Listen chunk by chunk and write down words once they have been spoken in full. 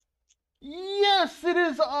Yes, it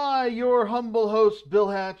is I, your humble host, Bill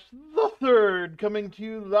Hatch the Third, coming to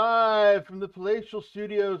you live from the palatial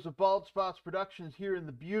studios of Bald Spots Productions here in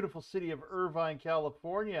the beautiful city of Irvine,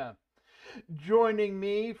 California. Joining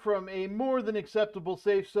me from a more than acceptable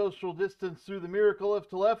safe social distance through the miracle of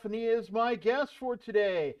telephony is my guest for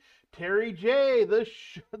today, Terry J,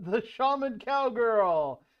 the shaman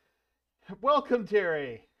cowgirl. Welcome,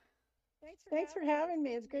 Terry. Thanks for having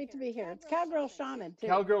me. It's great to be here. It's Cowgirl Shaman, too.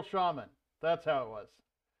 Cowgirl shaman. That's how it was.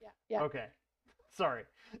 Yeah. Okay. Sorry.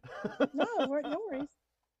 No, no worries.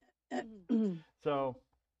 So,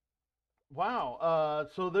 wow.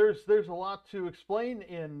 So there's a lot to explain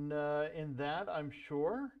in that, I'm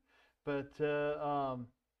sure. But well,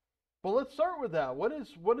 let's start with that. What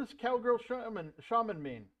does cowgirl shaman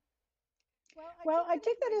mean? Well, I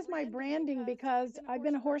take that as my branding because I've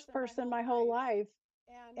been a horse person my whole life.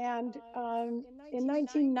 And in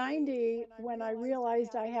 1990, when I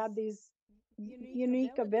realized I had these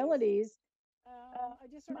unique abilities,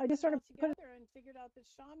 I just sort of put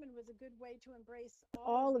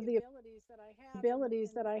all of the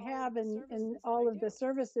abilities that I have and all of the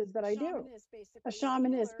services that I do. A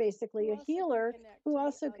shaman is basically a healer who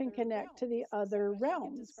also can connect to the other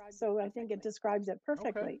realms. So I think it describes it Okay,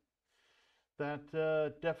 perfectly.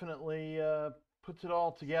 that definitely puts it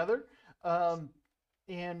all together. Um,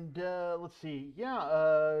 and let's see,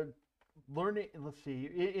 yeah, learning. Let's see,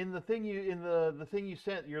 in the thing the thing you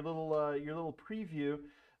sent your little preview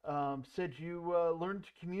said you learned to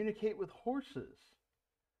communicate with horses.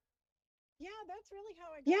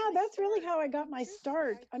 Yeah, that's really how I got my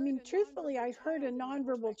start. I mean, truthfully, I heard a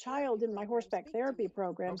nonverbal child in my horseback therapy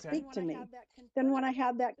program Okay. speak to me. Then, when I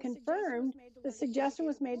had that confirmed, the suggestion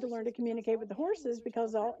was made to learn to communicate with the horses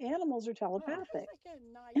because all animals are Oh. telepathic.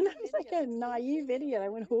 And I was like a naive idiot. I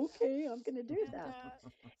went, okay, I'm going to do that.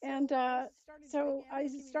 And so I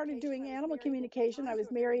started doing animal communication. I was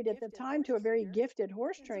married at the time to a very gifted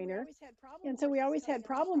horse trainer. And so we always had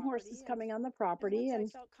problem horses coming on the property.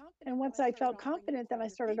 And once I felt confident, then I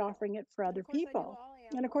started offering it for other people.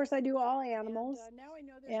 And of course, I do all animals.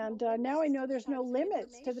 And now I know there's no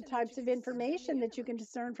limits to the types of information that you can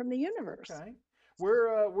discern from the universe. Okay. Where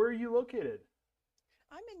are you located?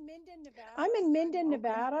 I'm in Minden, Okay.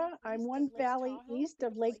 Nevada. I'm one valley east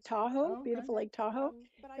of Lake Tahoe, Oh, okay. beautiful Lake Tahoe.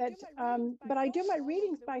 But I do my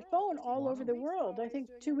readings by phone all over the Wow. world. I think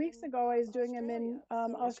 2 weeks ago I was doing them in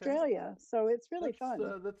Okay. Australia, so it's really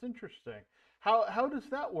fun. That's interesting. How does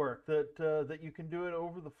that work? That you can do it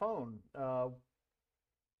over the phone?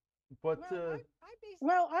 What?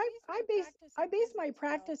 Well, I base my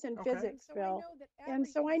practice in Okay. physics, Bill, and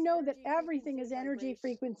so I know that everything is energy,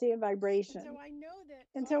 frequency, and vibration.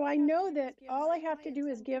 And so I know that all I have to do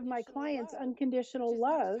is give my clients unconditional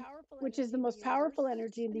love, which is the most powerful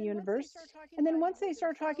energy in the universe. And then once they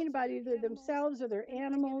start talking about either themselves or their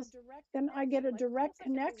animals, then I get a direct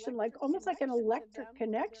connection, like almost like an electric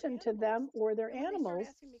connection to them or their animals.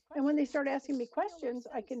 And when they start asking me questions,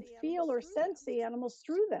 I can feel or sense the animals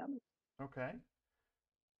through them. Okay.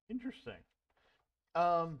 Interesting.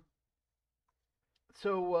 Um.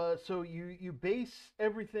 So you base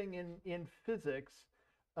everything in physics,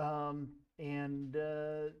 and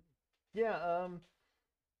yeah.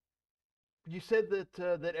 You said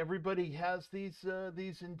that everybody has these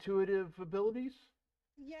intuitive abilities.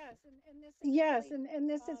 Yes, and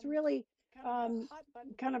this is really um,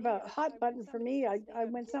 kind of a hot button for me.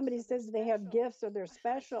 When somebody says they have gifts or they're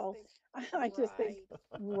special, I just think,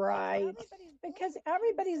 right, because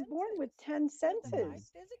everybody's born with 10 Mhm.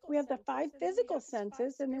 senses. We have the five physical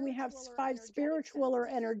senses, and then we have five spiritual or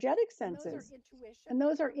energetic senses. And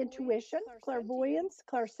those are intuition, clairvoyance,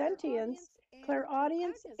 clairsentience,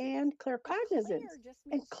 clairaudience, and claircognizance.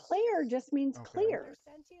 And clair just means Okay. clear.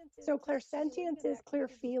 So clairsentience is clear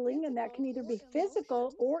feeling, and that can either be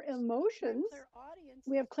physical or emotions.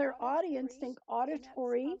 We have clairaudience, think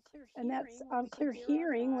auditory, and that's clear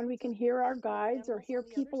hearing when we can hear our guides or hear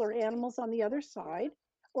people or animals on the other side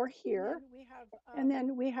or hear. And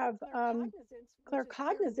then we have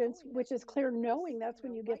claircognizance, which is clear knowing. That's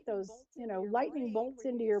when you get those, lightning bolts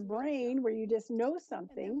into your brain where you just know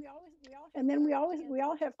something. And then we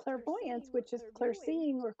all have clairvoyance, which is clear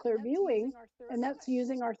seeing or clear viewing, and that's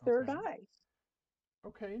using our third Okay. eye.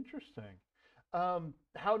 Okay. Interesting.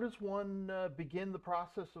 How does one begin the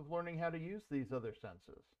process of learning how to use these other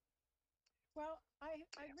senses?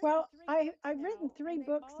 Well, I've written 3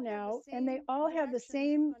 books now, and they all have the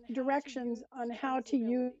same directions on how to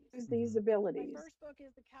use these Hmm. abilities.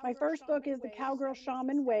 My first book is The Cowgirl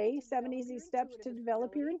Shaman Way 7 Easy Steps to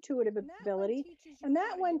Develop Your Intuitive Ability. And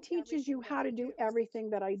that one teaches you how to do everything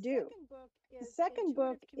that I do. The second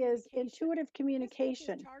book is Intuitive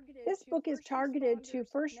Communication. This book is targeted to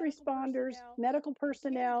first responders, medical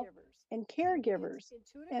personnel, and caregivers.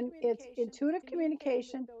 And it's intuitive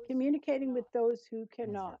communication, communicating with those who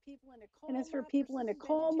cannot. And it's for people in a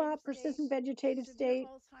coma, persistent vegetative state,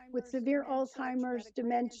 with severe Alzheimer's,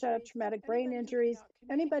 dementia, traumatic brain injuries,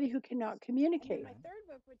 anybody who cannot communicate.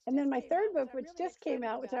 And then my third book, which just came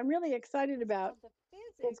out, which I'm really excited about,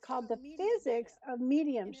 is called The Physics of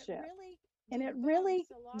Mediumship. And it really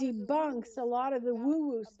debunks a lot of the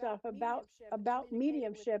woo-woo stuff about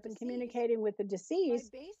mediumship and communicating with the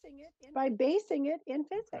deceased by basing it in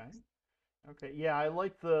physics. Okay. Yeah, I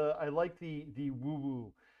like the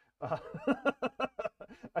woo-woo. Uh,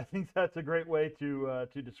 I think that's a great way to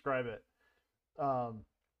describe it. Um,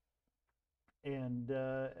 and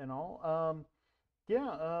all.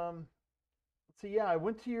 Yeah. So yeah, I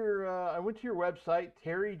went to your website,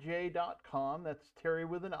 terrij.com. That's Terry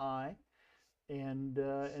with an I,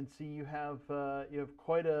 and see you have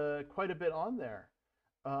quite a bit on there.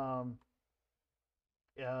 Um,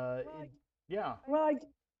 yeah. Well,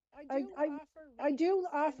 I do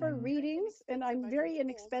offer readings, and I'm very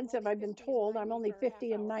inexpensive. I've been told I'm only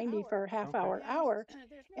 50 and 90 for a half hour,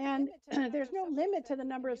 and there's no limit to the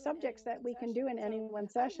number of subjects that we can do in any one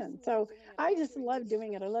session. So I just love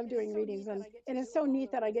doing it. I love doing readings, and it's so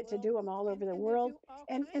neat that I get to do them all over the world,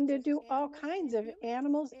 and to do all kinds of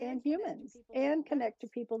animals and humans, and connect to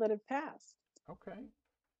people that have passed. Okay.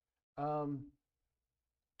 Um,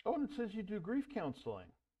 oh, and it says you do grief counseling.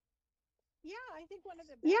 Yeah,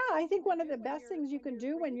 I think one of the best things you can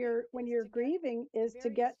do when you're grieving is to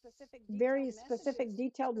get very specific,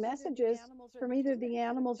 detailed messages from either the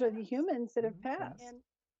animals or the humans that have passed.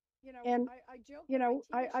 And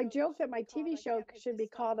I joke that my TV show should be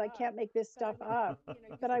called "I Can't Make This Stuff Up,"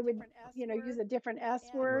 but I would use a different S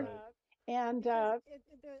word. Right. And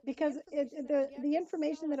because the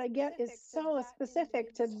information that I get is so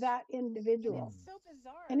specific to that individual,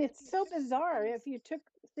 and it's so bizarre. If you took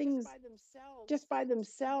things just by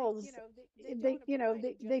themselves,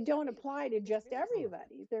 they don't apply to just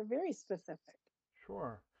everybody. They're very specific.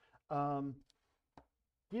 Sure. Um,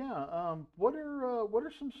 yeah. What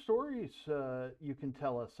are some stories you can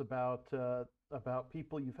tell us about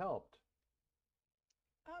people you've helped?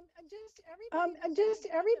 Just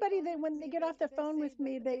everybody that when they get off the phone with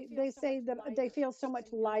me, they say that they feel so much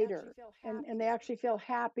lighter, and they actually feel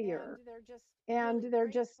happier, and they're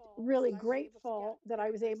just really grateful that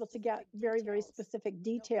I was able to get very, very specific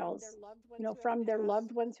details, from their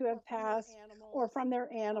loved ones who have passed or from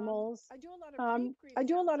their animals. I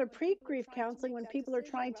do a lot of pre-grief counseling when people are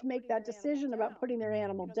trying to make that decision about putting their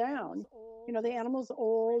animal down. The animal's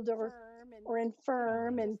old or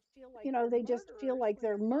infirm, and they just feel like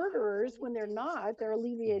they're murderers when they're not. They're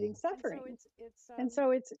alleviating suffering. And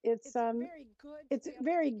so it's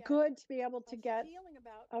very good to be able to get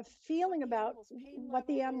a feeling about what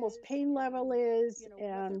the animal's pain level is,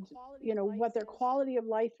 and what their quality of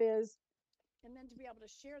life is,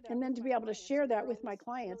 and then to be able to share that with my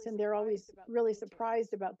clients, and they're always really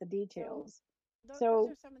surprised about the details.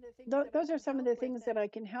 So those are some of the things that I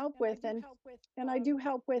can help with, and I do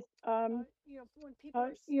help with when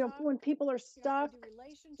people are stuck.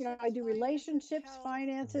 I do relationships,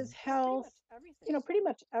 finances, health, pretty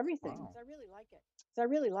much everything. Wow. So I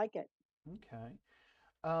really like it. Okay.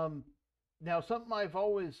 Now, something I've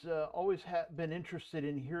always been interested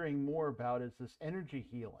in hearing more about is this energy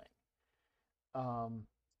healing.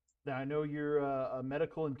 Now I know you're a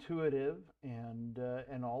medical intuitive and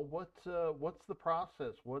all. What's the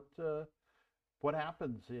process? What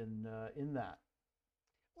happens in that?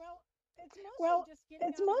 Well,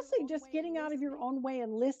 it's mostly just getting out of your own way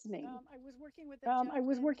and listening. I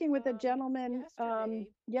was working with a gentleman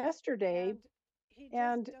yesterday,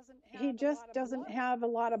 and he just doesn't have a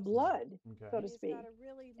lot of blood, Okay. so to speak,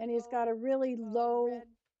 and he's got a really low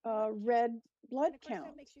red blood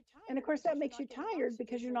count. And of course, that makes you tired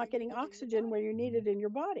because you're not getting oxygen where you need it in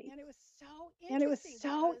your body. And it was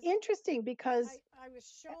so interesting because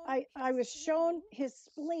I was shown his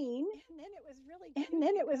spleen, and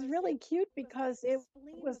then it was really cute because it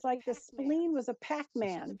was like the spleen was a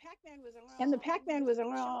Pac-Man, and the Pac-Man was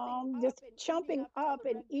just chomping up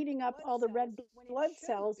and eating up all the red blood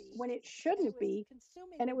cells when it shouldn't be,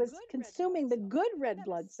 and it was consuming the good red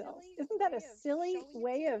blood cells. Isn't that a silly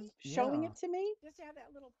way of showing it to me?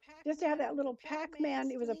 Just to have that little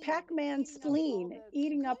Pac-Man, it was a Pac-Man spleen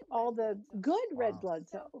eating up all the good red blood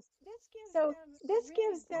cells. So this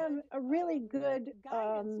gives them a really good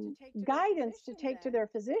guidance to take to their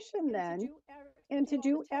physician then, and to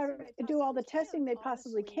do all the testing they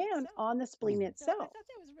possibly can on the spleen itself.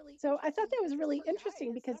 So I thought that was really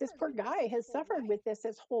interesting because this poor guy has suffered with this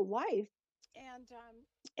his whole life.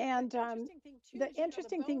 And the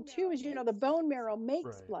interesting thing too is, the bone marrow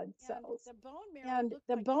makes Right. blood cells, and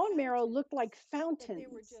the bone marrow looked like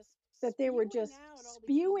fountains, that they were just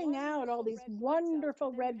spewing out all these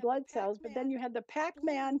wonderful red blood cells. But then you had the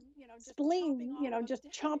Pac-Man spleen, just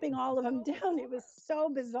chomping all of them down. It was so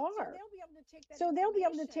bizarre. So they'll be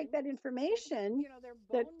able to take that information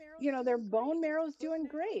that, their bone marrow is doing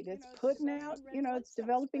great. It's putting out, it's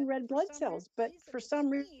developing red blood cells. But for some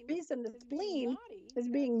reason, the spleen is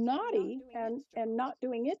being naughty and not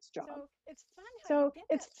doing its job. So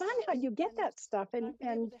it's fun how you get that stuff,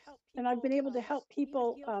 and I've been able to help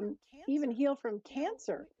people even heal from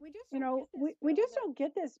cancer. We just don't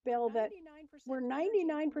get this, Bill, that we're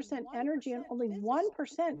 99% energy and only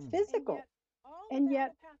 1% physical. And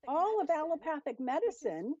yet, all of allopathic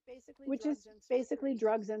medicine, which is basically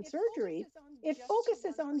drugs and surgery, it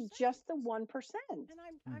focuses on just the 1%.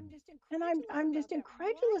 And I'm just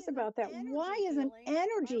incredulous about that. Why isn't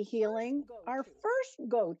energy healing our first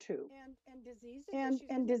go-to?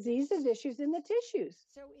 And diseases, issues in the tissues.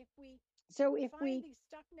 So if we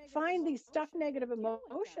find these stuck negative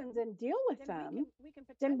emotions and deal with them,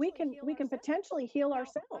 then we can potentially heal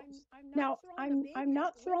ourselves. Now, I'm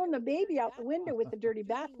not throwing the baby out the window with the dirty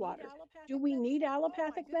bathwater. Do we need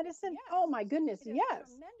allopathic medicine? Oh my goodness,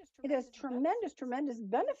 yes. It has tremendous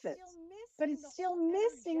benefits, but it's still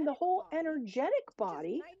missing the whole energetic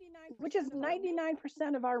body, which is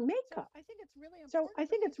 99% of our makeup. So I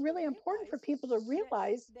think it's really important for people to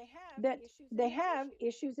realize that they have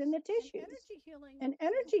issues in the tissues. And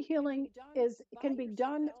energy healing can be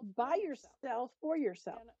done by yourself, for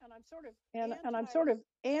yourself. And I'm sort of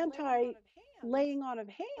anti laying on of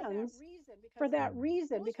hands for that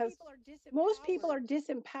reason, because most people are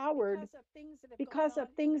disempowered because of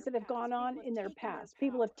things that have gone on in their past.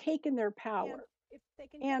 People have taken their power.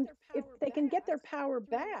 And if they can get their power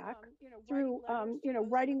back through,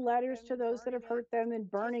 writing letters to those that have hurt them and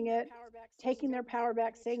burning it, taking their power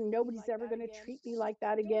back, saying nobody's ever going to treat me like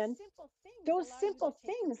that again, those simple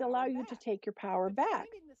things allow you to take your power back.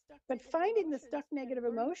 But finding the stuck negative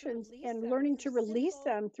emotions and learning to release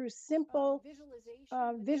them through simple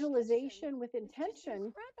visualization with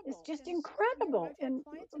intention is just incredible. And,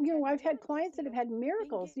 I've had clients that have had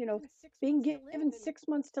miracles, being given 6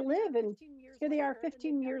 months to live, and here they are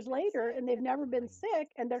 15 years later, and they've never been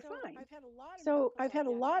sick, and they're fine. So I've had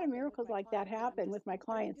a lot of miracles like that happen with my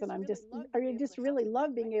clients, and I just really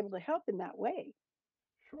love being able to help in that way.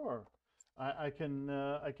 Sure. I can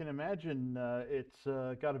imagine it's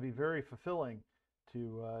got to be very fulfilling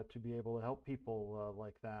to be able to help people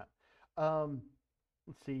like that.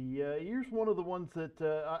 Let's see. Here's one of the ones that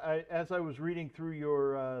as I was reading through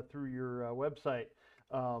your website,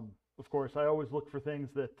 of course, I always look for things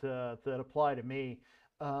that apply to me.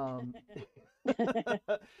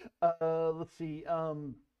 Let's see.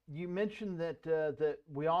 You mentioned that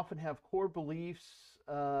we often have core beliefs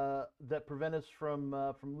that prevent us from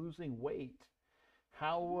losing weight.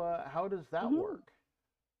 How does that work?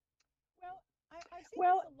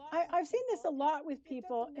 Well, I've seen this a lot with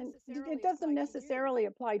people, and it doesn't necessarily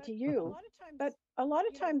apply to you, but a lot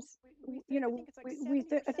of times,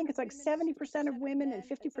 I think it's like 70% of women and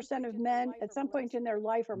 50% of men at some point in their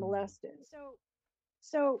life are molested.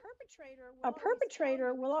 So a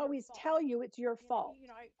perpetrator will always tell you it's your fault.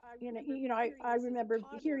 I remember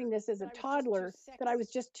hearing this as a toddler, that I was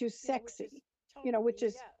just too sexy, which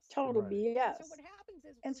is total BS.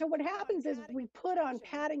 And so what happens is we put on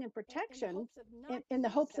padding and protection in the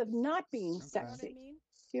hopes of not being sexy.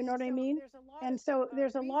 Do you know what I mean? And so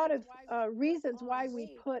there's a lot of reasons why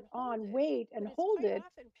we put on weight and hold it,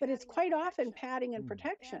 but it's quite often padding and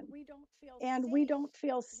protection. And we don't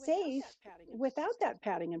feel safe without that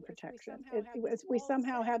padding and protection. We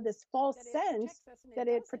somehow have this false sense that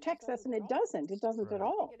it protects us, and it doesn't. It doesn't at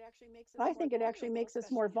all. I think it actually makes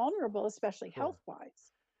us more vulnerable, especially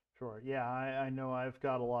health-wise. Sure. Yeah, I know I've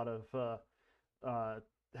got a lot of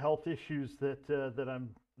health issues that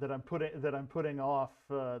I'm putting off.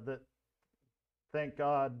 That thank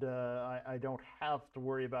God I don't have to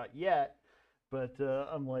worry about yet. But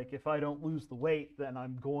I'm like, if I don't lose the weight, then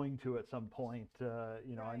I'm going to at some point.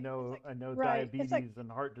 I know diabetes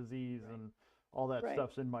and heart disease and all that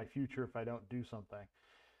stuff's in my future if I don't do something.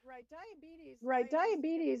 Right.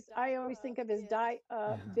 Diabetes, I always think of as die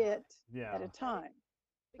a bit at a time.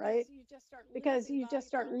 Right? Because you just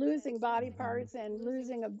start losing body parts and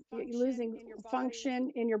losing function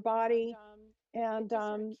in your body, and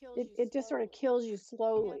it just sort of kills you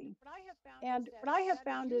slowly. And what I have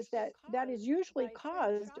found is that that is usually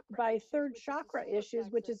caused by third chakra issues,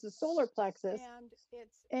 which is the solar plexus,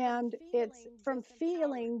 and it's from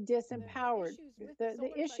feeling disempowered.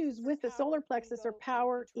 The issues with the solar plexus are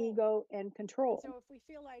power, ego, and control.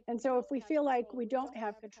 And so if we feel like we don't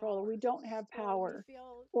have control, or we don't have power,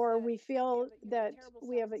 or we feel that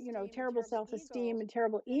we have a, terrible self-esteem and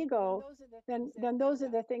terrible ego, then those are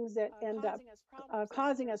the things that end up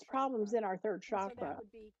causing us problems in our third chakra.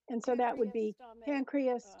 And so that would be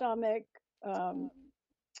pancreas, stomach, um,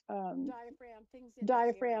 um,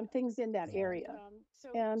 diaphragm, things in that area.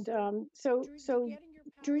 And so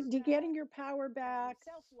getting your power back,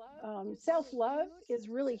 self-love is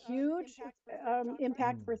really huge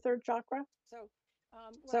impact for third chakra.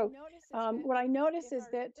 So what I notice is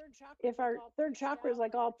that if our third chakra is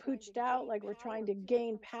like all pooched out, like we're trying to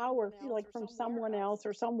gain power, like from someone else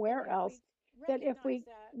or somewhere else, that if we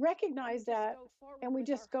recognize that and we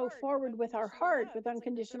just go forward with our heart, with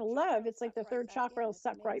unconditional love, it's like the third chakra will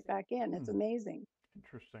suck right back in. It's amazing.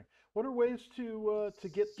 Interesting. What are ways to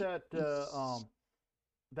get that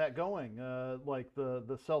that going, like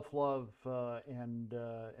the self love and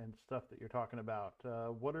stuff that you're talking about?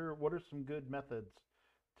 What are some good methods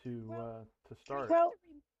to start? Well,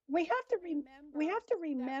 we have to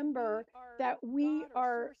remember that we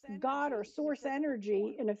are God or source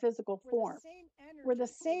energy in a physical form. We're the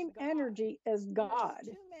same energy as God.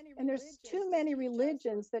 And there's too many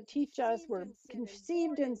religions that teach us we're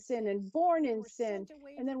conceived in sin and born in sin,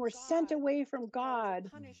 and then we're sent away from God,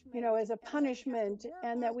 as a punishment,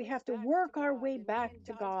 and that we have to work our way back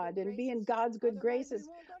to God and be in God's good graces.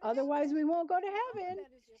 Otherwise, we won't go to heaven.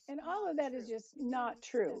 And all of that is just not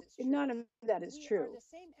true. None of that is true.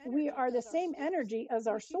 We are the same energy as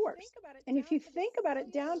our source. And if you think about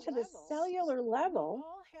it down to the cellular level,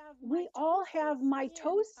 we all have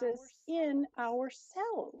mitosis in our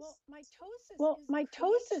cells. Well,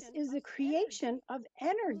 mitosis is the creation of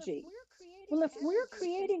energy. Well, if we're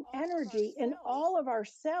creating energy in all of our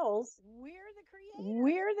cells,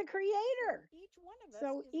 we're the creator.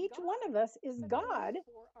 So each one of us is God,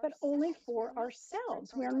 but only for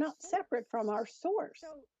ourselves. We are not separate from our source.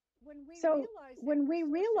 So when we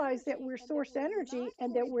realize that we're source energy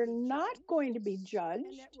and that we're not going to be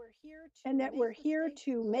judged, and that we're here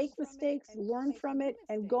to make mistakes, learn from it,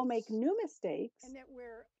 and go make new mistakes,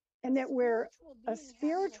 and that we're a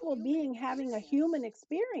spiritual being having a human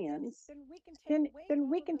experience, then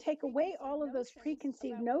we can take away all of those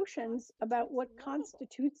preconceived notions about what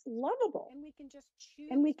constitutes lovable.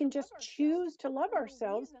 And we can just choose to love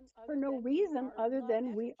ourselves for no reason other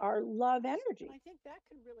than we are love energy.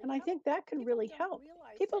 And I think that could really help.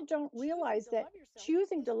 People don't realize that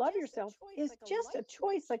choosing to love yourself is just a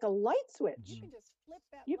choice, like a light switch.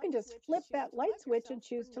 You can just flip that light switch and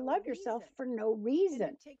choose to love yourself for no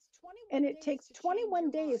reason. And it takes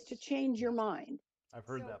 21 days to change your mind. I've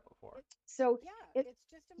heard that before. So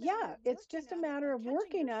it's just a matter of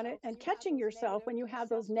working on it and catching yourself when you have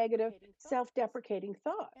those negative self-deprecating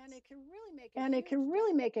thoughts. And it can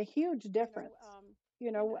really make a huge difference.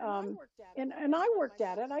 And I worked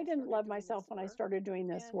at it. I didn't love myself when I started doing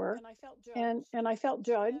this work, and I felt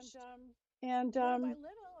judged. And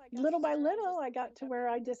little by little, I got to where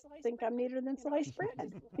I just think I'm neater than sliced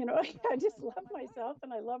bread. I just love myself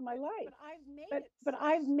and I love my life. But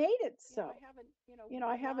I've made it so.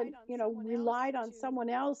 I haven't relied on someone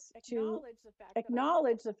else to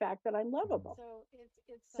acknowledge the fact that I'm lovable.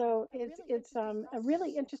 So it's a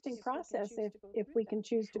really interesting process if we can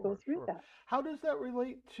choose to go through that. How does that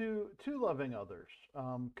relate to loving others?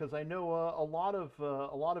 Because I know a lot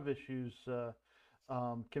of issues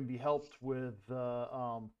can be helped with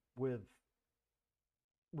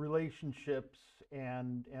relationships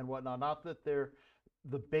and whatnot. Not that they're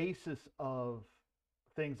the basis of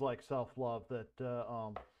things like self-love, that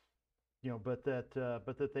but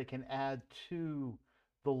that they can add to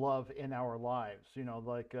the love in our lives.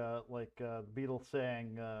 Like the Beatles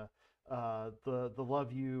saying, the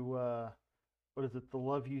love you what is it? The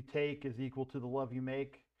love you take is equal to the love you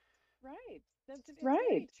make.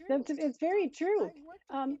 Right. It's very true.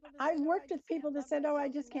 I've worked with people that said, "Oh, I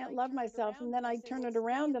just can't love myself," and then I turn it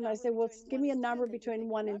around and I say, "Well, give me a number between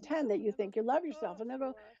 1 and 10 that you think you love yourself," and they'll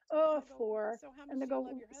go, "Oh, 4," and they go,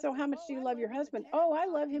 "So how much do you love your husband?" "Oh, I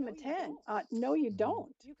love him a 10." No, you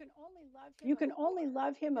don't. You can only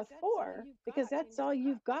love him a 4 because that's all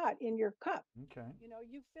you've got in your cup. Okay.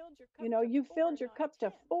 You filled your cup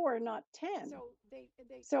to 4, not 10.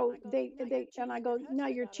 So they and I go, "Now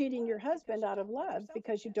you're cheating your husband out of love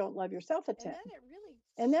because you don't love yourself a 10."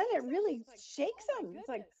 And then it really shakes them. It's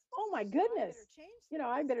like, oh my goodness,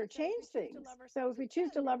 I better change things. So if we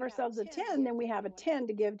choose to love ourselves a 10, then we have a 10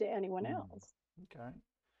 to give to anyone else. Okay.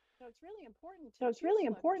 So it's really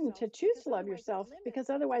important to choose to love yourself, because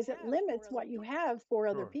otherwise it limits what you have for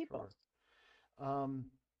other people. Sure.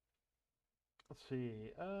 Let's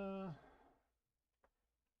see.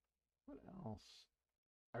 What else?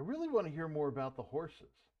 I really want to hear more about the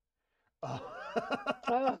horses. Oh,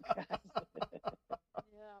 God.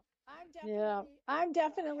 Yeah, I'm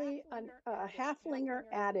definitely a Haflinger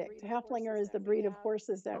addict. Haflinger is the breed of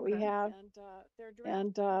horses that we have,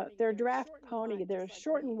 and they're draft pony. They're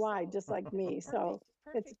short and wide, just like me. So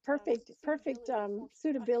it's perfect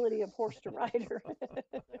suitability of horse to rider.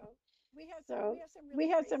 So we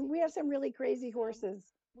have some really crazy horses.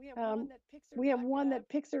 We have one that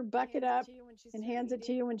picks her bucket up and hands it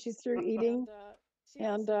to you when she's through eating.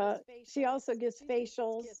 And she also gives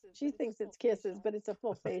facials. She thinks it's kisses, but it's a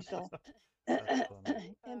full facial.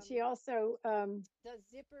 And she also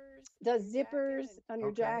does zippers on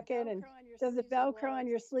your jacket and does the Velcro on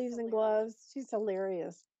your sleeves and gloves. She's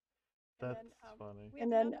hilarious. That's funny. And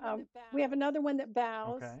then we have another one that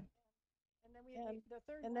bows. Okay.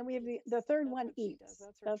 And then we have the third one eats.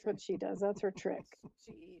 That's what she does. That's her trick.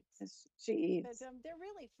 She eats.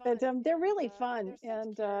 But they're really fun,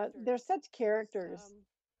 and they're such characters.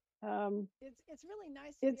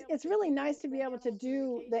 It's really nice to be able to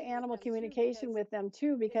do the animal communication with them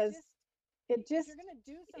too, because it just,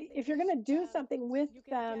 if you're going to do something with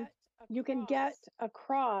them, you can get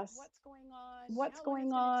across what's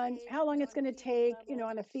going on, how long it's going to take,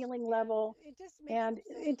 on a feeling level. And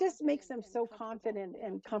it just makes them so confident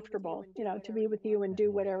and comfortable, to be with you and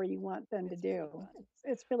do whatever you want them to do.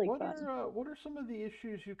 It's really fun. What are some of the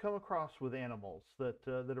issues you come across with animals that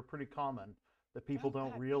are pretty common that people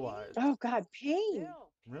don't realize? Oh God, pain.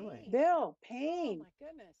 Really? Bill, pain.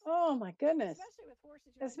 Oh my goodness.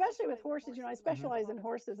 Especially with horses, I specialize in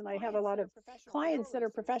horses, and I have a lot of clients that are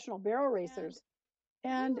professional barrel racers.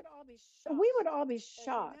 And we would all be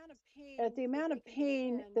shocked at the amount of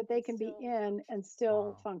pain that they can be in and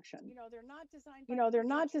still function. They're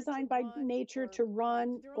not designed by nature to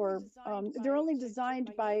run, or they're only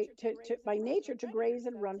designed by nature to graze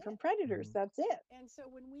and run from predators. That's it.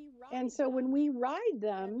 And so when we ride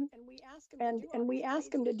them and we ask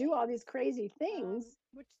them to do all these crazy things,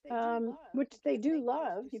 which they do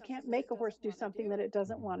love, you can't make a horse do something that it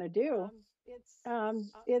doesn't want to do.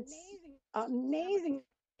 It's amazing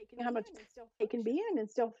how much they can be in and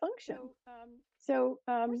still function. So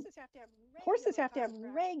horses have to have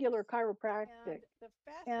regular chiropractic,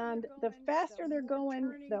 and the faster they're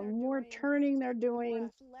going, the more turning they're doing,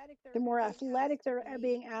 the more athletic they're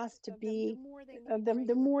being asked to be,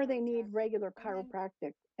 the more they need regular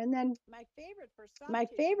chiropractic. And then my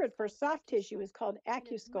favorite for soft tissue is called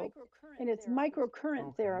AccuScope, and it's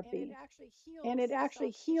microcurrent therapy. And it actually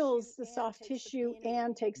heals the soft tissue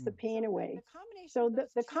and takes the pain away. So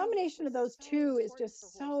the combination of those two is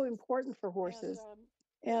just so important for horses.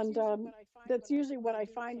 And that's usually what I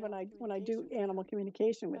find when I do animal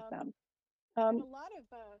communication with them.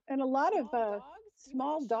 And a lot of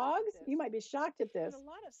small dogs, you might be shocked at this,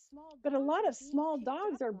 but a lot of small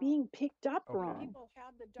dogs are being picked up wrong.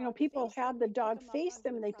 People have the dog face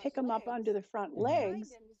them and they pick them up under the front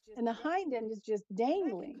legs, and the hind end is just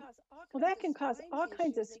dangling. Well, that can cause all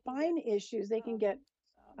kinds of spine issues. They can get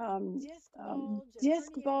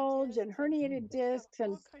disc bulge and herniated discs,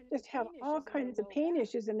 and just have all kinds of pain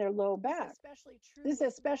issues in their low back. This is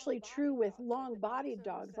especially true with long-bodied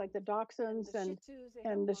dogs like the Dachshunds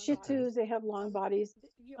and the Shih Tzus. They have long bodies.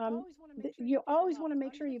 You always want to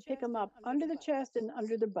make sure you pick them up under the chest and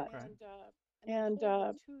under the butt. And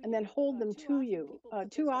then hold them to you.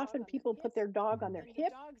 Too often people put their dog on their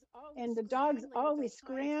hip, and the dog's always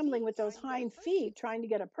scrambling with those hind feet trying to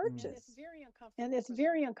get a purchase. And it's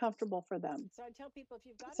very uncomfortable for them.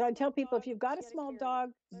 So I tell people, if you've got a small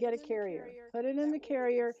dog, get a carrier. Put it in the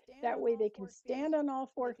carrier. That way they can stand on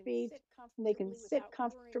all 4 feet, and they can sit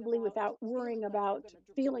comfortably without worrying about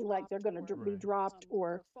feeling like they're going to be dropped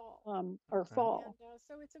or fall.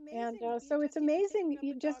 And so it's amazing.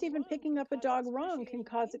 Just even picking up a dog wrong can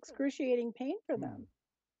cause excruciating pain for them.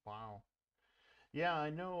 Wow. Yeah, I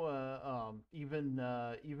know. Even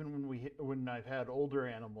when I've had older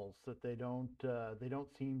animals, that they don't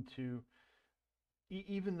seem to,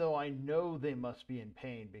 even though I know they must be in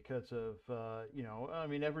pain because of I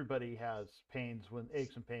mean, everybody has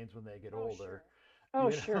aches and pains when they get older.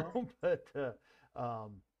 Sure.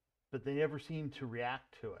 But they never seem to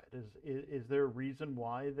react to it. Is there a reason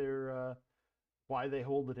why they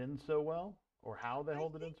hold it in so well? or how they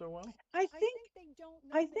hold it in so well? I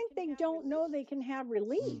think they don't know they can have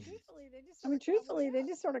relief. I mean, truthfully, they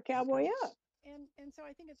just sort of cowboy up.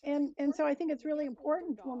 And so I think it's really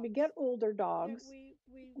important when we get older dogs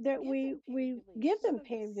that we give them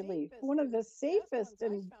pain relief. One of the safest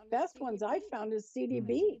and best ones I've found is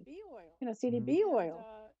CDB, CDB oil,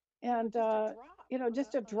 and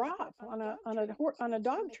just a drop on a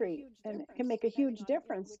dog treat, and it can make a huge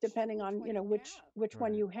difference depending on which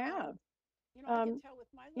one Right. you have.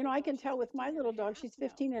 I can tell with my little dog, she's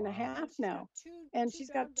 15 and a half now, and she's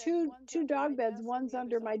got two dog beds. One's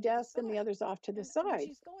under my desk and the other's off to the side.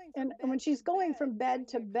 And when she's going from bed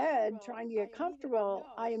to bed trying to get comfortable,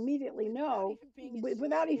 I immediately know,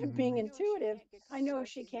 without even being intuitive, I know if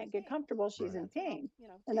she can't get comfortable, she's in pain.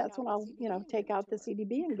 And that's when I'll, take out the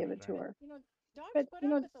CDB and give it to Interesting. her. But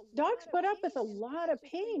dogs put up with a lot of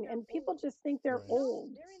pain, and people just think they're Right. old.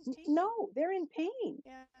 No, they're in pain.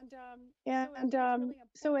 And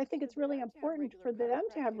so I think it's really important for them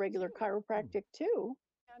to have regular chiropractic too,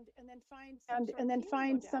 and then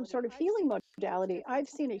find some sort of healing modality. I've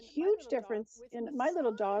seen a huge difference in my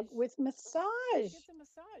little dog with massage.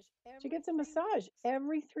 She gets a massage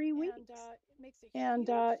every 3 weeks, and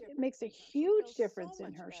it makes a huge difference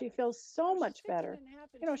in her. She feels so much better.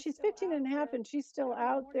 She's 15 and a half, and she's still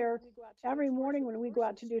out there every morning when we go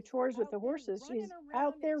out to do chores with the horses. She's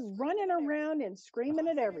out there running around and screaming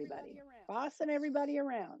at everybody, bossing everybody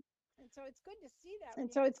around.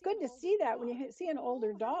 And so it's good to see that when you see an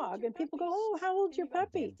older dog and people go, "Oh, how old's your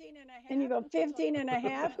puppy?" And you go, 15 and a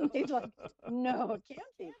half. And they're like, "No, it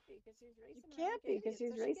can't be. It can't be, because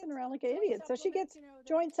she's racing around like an idiot." So she gets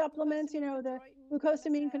joint supplements, the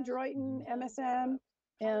glucosamine, chondroitin, MSM,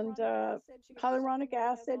 and hyaluronic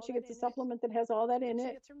acid. She gets a supplement that has all that in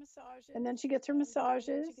it. And then she gets her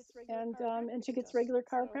massages, and she gets regular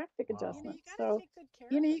chiropractic adjustments. So,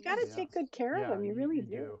 you got to take good care of them. You really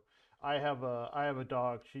do. I have a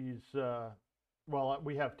dog. She's well,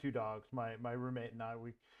 we have two dogs. My roommate and I.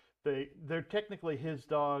 They're technically his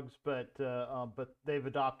dogs, but they've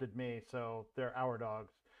adopted me, so they're our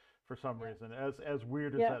dogs for some reason. As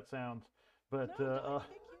weird as that sounds, but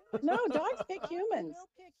no, dogs pick humans.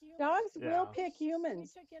 Dogs will pick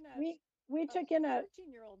humans. We took in a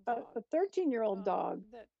 13-year-old dog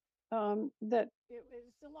that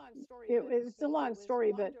it's a long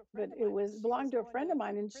story, but it was belonged to a friend of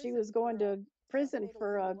mine, and she was going to prison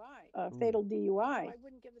for a fatal DUI,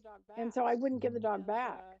 and so I wouldn't give the dog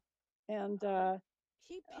back. And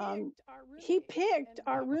he picked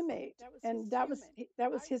our roommate, and that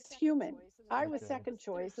was his human. I was second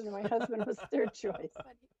choice, and then my husband was third choice.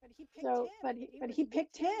 So, but he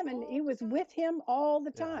picked him, and he was with him all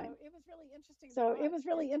the time. So it was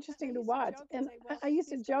really interesting to watch. And I used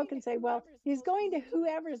to joke and say, "Well, he's going to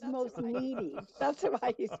whoever's most needy." That's what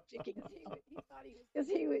I used to joke about, because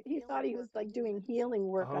he thought he was like doing healing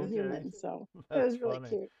work on humans. So it was really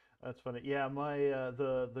cute. That's funny. Yeah, my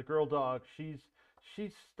the girl dog, she's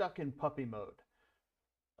stuck in puppy mode.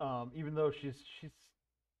 Even though she's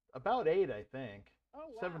about 8, I think. Oh,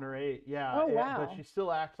 wow. 7 or 8. Yeah. Oh, wow. But she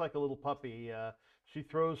still acts like a little puppy. She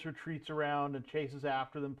throws her treats around and chases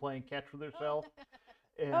after them, playing catch with herself.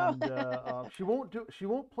 And she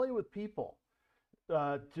won't play with people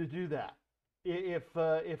to do that.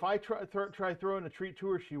 If I try throwing a treat to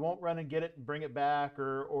her, she won't run and get it and bring it back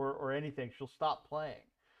or anything. She'll stop playing.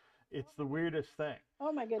 It's the weirdest thing.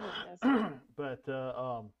 Oh my goodness.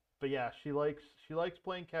 But yeah, she likes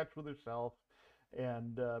playing catch with herself,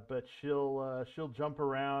 and but she'll jump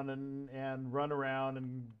around and run around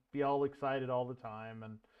and be all excited all the time,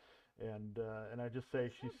 and I just say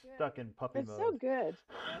she's stuck in puppy mode. It's so good.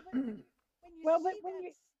 Well, but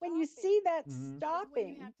when you see that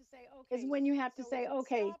stopping is when you have to say,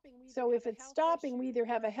 okay, so if it's stopping, we either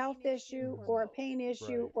have a health issue or a pain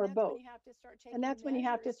issue or both. And that's when you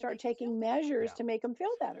have to start taking measures to make them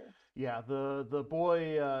feel better. Yeah, the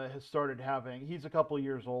boy has started having. He's a couple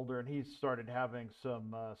years older, and he's started having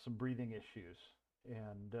some breathing issues,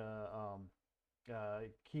 and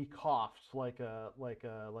he coughs like a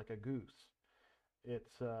goose.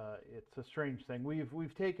 It's a strange thing.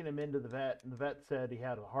 We've taken him into the vet, and the vet said he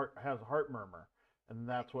has a heart murmur, and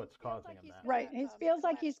that's what's causing him that. Right. He feels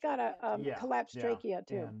like he's got a collapsed trachea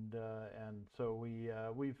too. And so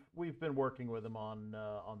we've been working with him on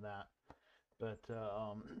that,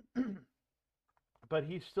 but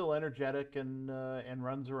he's still energetic and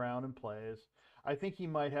runs around and plays. I think he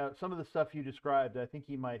might have some of the stuff you described. I think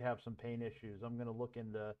he might have some pain issues. I'm going to look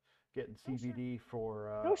into getting CBD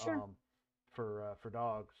for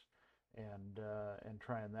dogs, and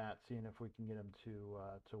trying that, seeing if we can get him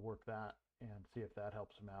to work that and see if that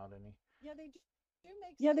helps him out any.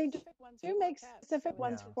 Yeah, they do make specific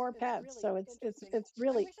ones Yeah. for pets, so it's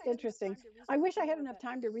really interesting. I wish I had enough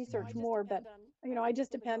time to research Mhm. more, but I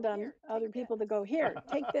just depend on other people to go, here,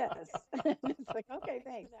 take this. And it's like, okay,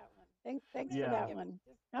 thanks. Thanks for Yeah. that one.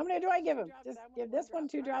 How many do I give them? Just give this one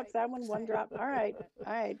 2 drops, that one drop. All right,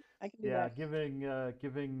 I can do Yeah, that.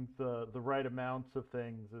 giving the right amounts of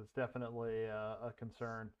things is definitely a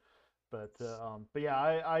concern. But yeah,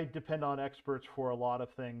 I depend on experts for a lot of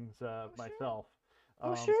things myself,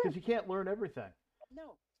 Oh, because sure. you can't learn everything.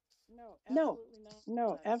 No,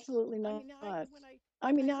 no, absolutely not.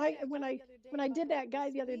 I mean, when I did that guy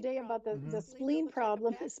the other day about Hmm. the spleen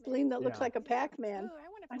problem, the spleen that looks Yeah. like a Pac-Man,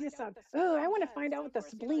 I just thought, oh, I want to find out what the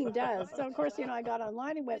spleen does. So of course, I got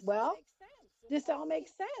online and went, well, this all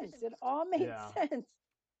makes sense. It all made Yeah. sense.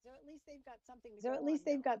 So at least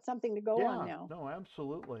they've got something to go on Yeah. now. No,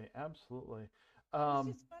 absolutely, absolutely. And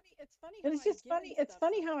Um, it's just funny. It's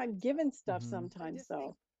funny how I'm given stuff mhm. sometimes,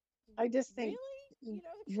 though. I just think,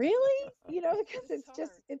 really?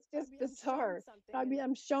 Because it's just bizarre. I mean,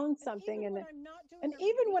 I'm shown something, and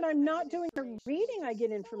even when I'm not doing a reading, I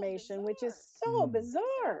get information, which is so Mm.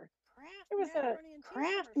 bizarre. There was a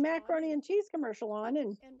Kraft macaroni and cheese commercial on,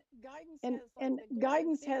 and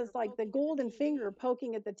guidance has like the golden finger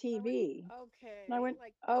poking at the TV, and I went,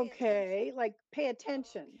 okay, like pay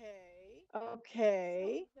attention.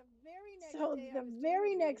 Okay. So the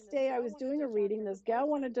very next day I was doing a reading, this gal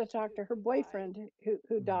wanted to talk to her boyfriend who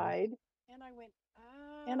Mhm. died.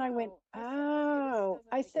 And I went, oh,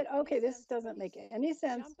 I said, okay, this doesn't make any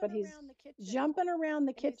sense, but he's jumping around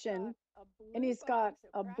the kitchen and he's got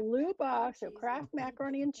a blue box of Kraft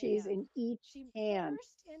macaroni and cheese in each hand.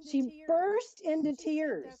 She burst into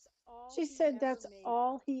tears. She said that's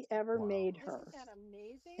all he ever Wow. made her.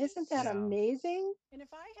 Isn't that Yeah. amazing?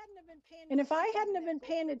 And if I hadn't have been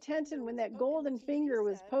paying attention when that golden finger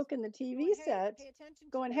was poking the TV set,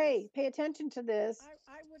 going, hey, pay attention to this,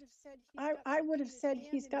 I would have said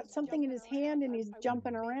he's got something in his hand and he's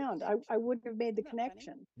jumping Mhm. around. I wouldn't have made the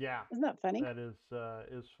connection. Yeah. Isn't that funny? That is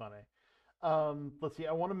funny. Let's see.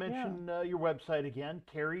 I want to Yeah. mention your website again,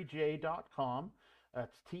 terrijay.com.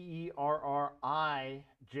 That's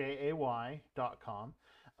TERRIJAY.com.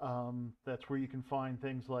 That's where you can find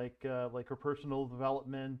things like her personal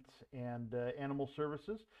development and animal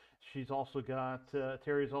services. Terry's also got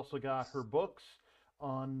her books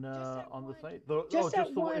on the site. Just that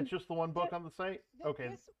Just the one. It's one. just the one book on the site.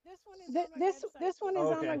 Okay. This one is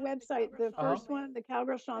on Okay. my website. The Uh huh. first one, The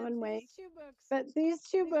Cowgirl Shaman Way. But these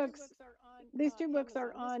two books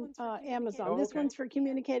are on Amazon. Oh, This okay. one's for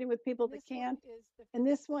communicating with people that can't, and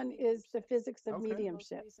this one is The Physics of Okay.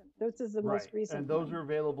 Mediumship. This is the most Right. And recent those one. are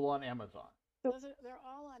available on Amazon. So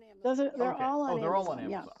they're Okay. all Oh, on they're all on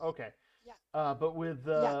Amazon. Yeah. Amazon. Okay. But with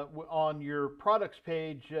Yeah. on your products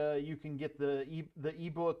page, you can get the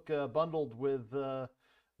ebook bundled with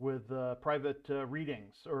private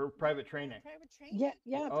readings or private training. Yeah,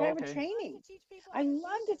 Oh, private okay. training. I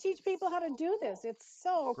love to teach people how to do this. It's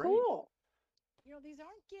so Great. cool.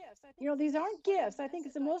 These aren't gifts. I think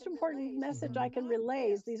it's the most important message I Hmm. can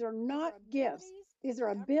relay is these are not gifts. These are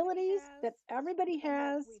abilities that everybody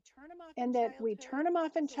has and that we turn them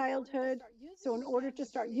off in childhood. So in order to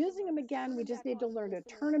start using them again, we just need to learn to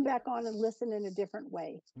turn them back on and listen in a different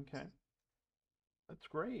way. Okay, that's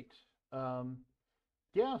great. Um,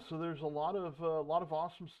 yeah, so there's a lot of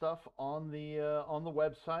awesome stuff on the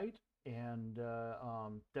website, and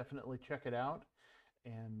definitely check it out.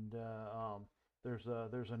 And there's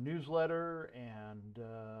a newsletter and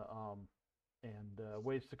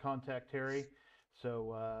ways to contact Terry.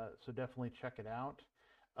 So definitely check it out.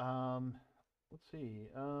 Um, let's see.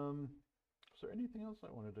 Is there anything else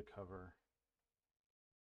I wanted to cover?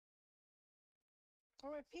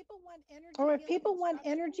 Or if people want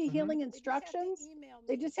energy Hmm. healing instructions,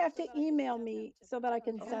 they just have to email me so that I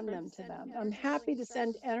can Oh, send okay. them to them. I'm happy to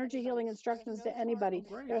send energy healing instructions to anybody. Oh,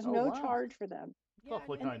 great. There's Oh, no wow. charge for them. It's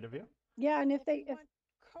awfully And kind of you. yeah, and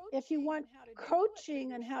if you want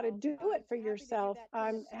coaching on how to do it for yourself,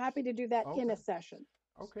 I'm happy to do that in Okay. a session.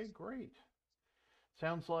 Okay, great.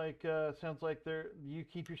 Sounds like you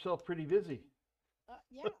keep yourself pretty busy.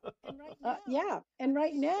 Yeah, and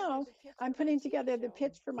right now I'm putting together the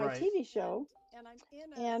pitch for my Right. TV show,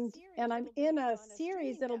 and I'm in a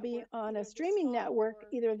series that'll be on a streaming network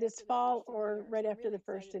either this fall or right after the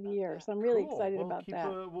first of the year. So I'm really Cool. excited about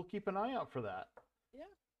that. We'll keep an eye out for that.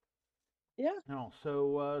 Yeah. No,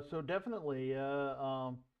 so definitely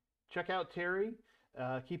check out Terry.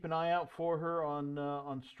 Keep an eye out for her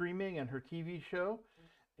on streaming and her TV show.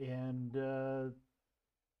 And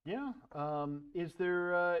yeah, is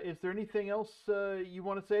there anything else you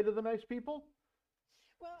want to say to the nice people?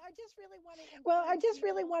 Well, I just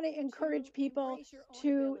really want to encourage people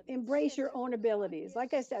to embrace your own abilities.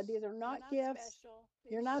 Like I said, these are not gifts.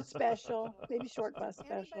 You're not special, maybe short bus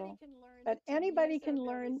special, but anybody can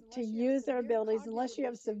learn to use their abilities unless you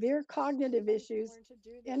have severe cognitive issues.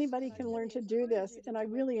 Anybody can learn to do this. And I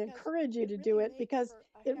really encourage you to do it because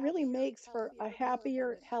it really makes for a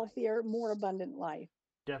happier, healthier, more abundant life.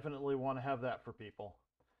 Definitely want to have that for people.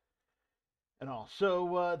 And all.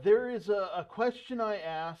 So there is a question I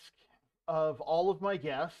ask of all of my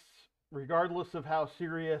guests, regardless of how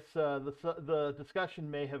serious the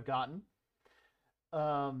discussion may have gotten.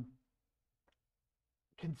 Um,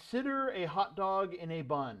 consider a hot dog in a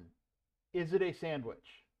bun. Is it a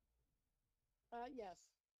sandwich? Yes.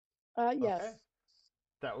 Okay.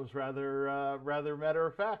 That was rather matter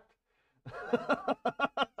of fact.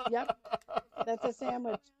 Yep. That's a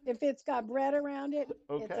sandwich. If it's got bread around it,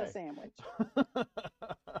 Okay. it's a sandwich.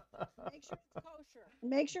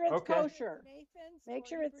 Make sure it's Okay. kosher. Make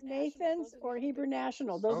sure it's Nathan's or Hebrew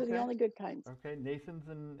National. Those are the only good kinds. Okay, Nathan's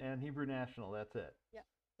and Hebrew National. That's it. Yeah,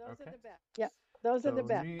 those are the best. Yeah, those are the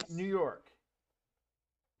best. New York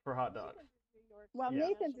for hot dogs. Well, yeah.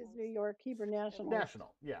 Nathan's is New York. Hebrew National.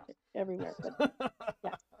 National, yeah. Everywhere, but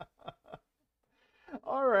yeah.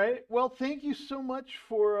 All right. Well, thank you so much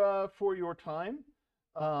for your time.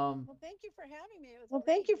 Well, thank you for having me.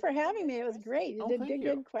 Thank you for having me. It was great. You did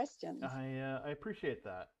good questions. I appreciate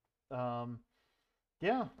that.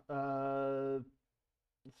 Yeah.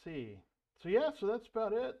 Let's see. So yeah, so that's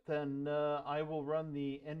about it. Then I will run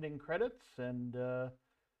the ending credits and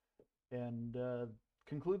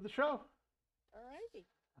conclude the show. All righty.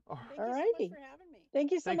 All righty.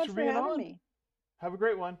 Thank you so much for having me. Have a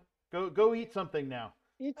great one. Go eat something now.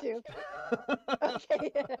 You too.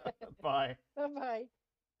 Okay. Bye. Bye-bye.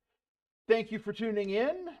 Thank you for tuning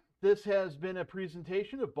in. This has been a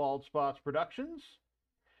presentation of Bald Spots Productions.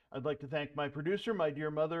 I'd like to thank my producer, my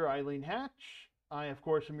dear mother, Eileen Hatch. I, of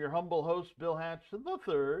course, am your humble host, Bill Hatch III.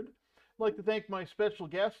 I'd like to thank my special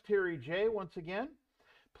guest, Terry J, once again.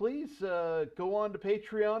 Please go on to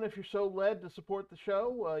Patreon if you're so led to support the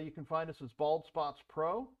show. You can find us as Bald Spots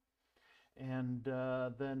Pro. And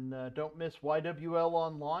then don't miss YWL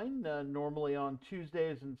Online, normally on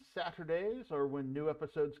Tuesdays and Saturdays, or when new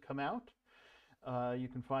episodes come out. You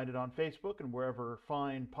can find it on Facebook and wherever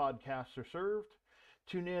fine podcasts are served.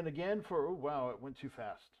 Tune in again for, oh wow, it went too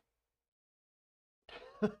fast.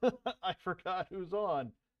 I forgot who's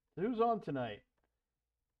on. Who's on tonight?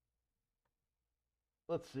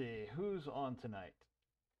 Let's see, who's on tonight?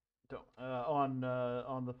 On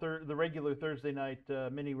the regular Thursday night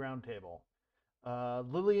mini roundtable.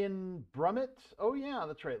 Lillian Brummett. Oh yeah,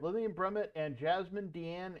 that's right. Lillian Brummett and Jasmine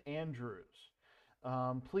Deanne Andrews.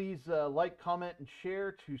 Please like, comment, and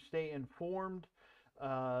share to stay informed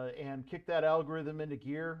and kick that algorithm into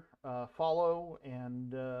gear. Follow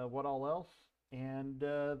and what all else. And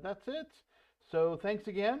that's it. So thanks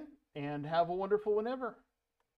again and have a wonderful one ever.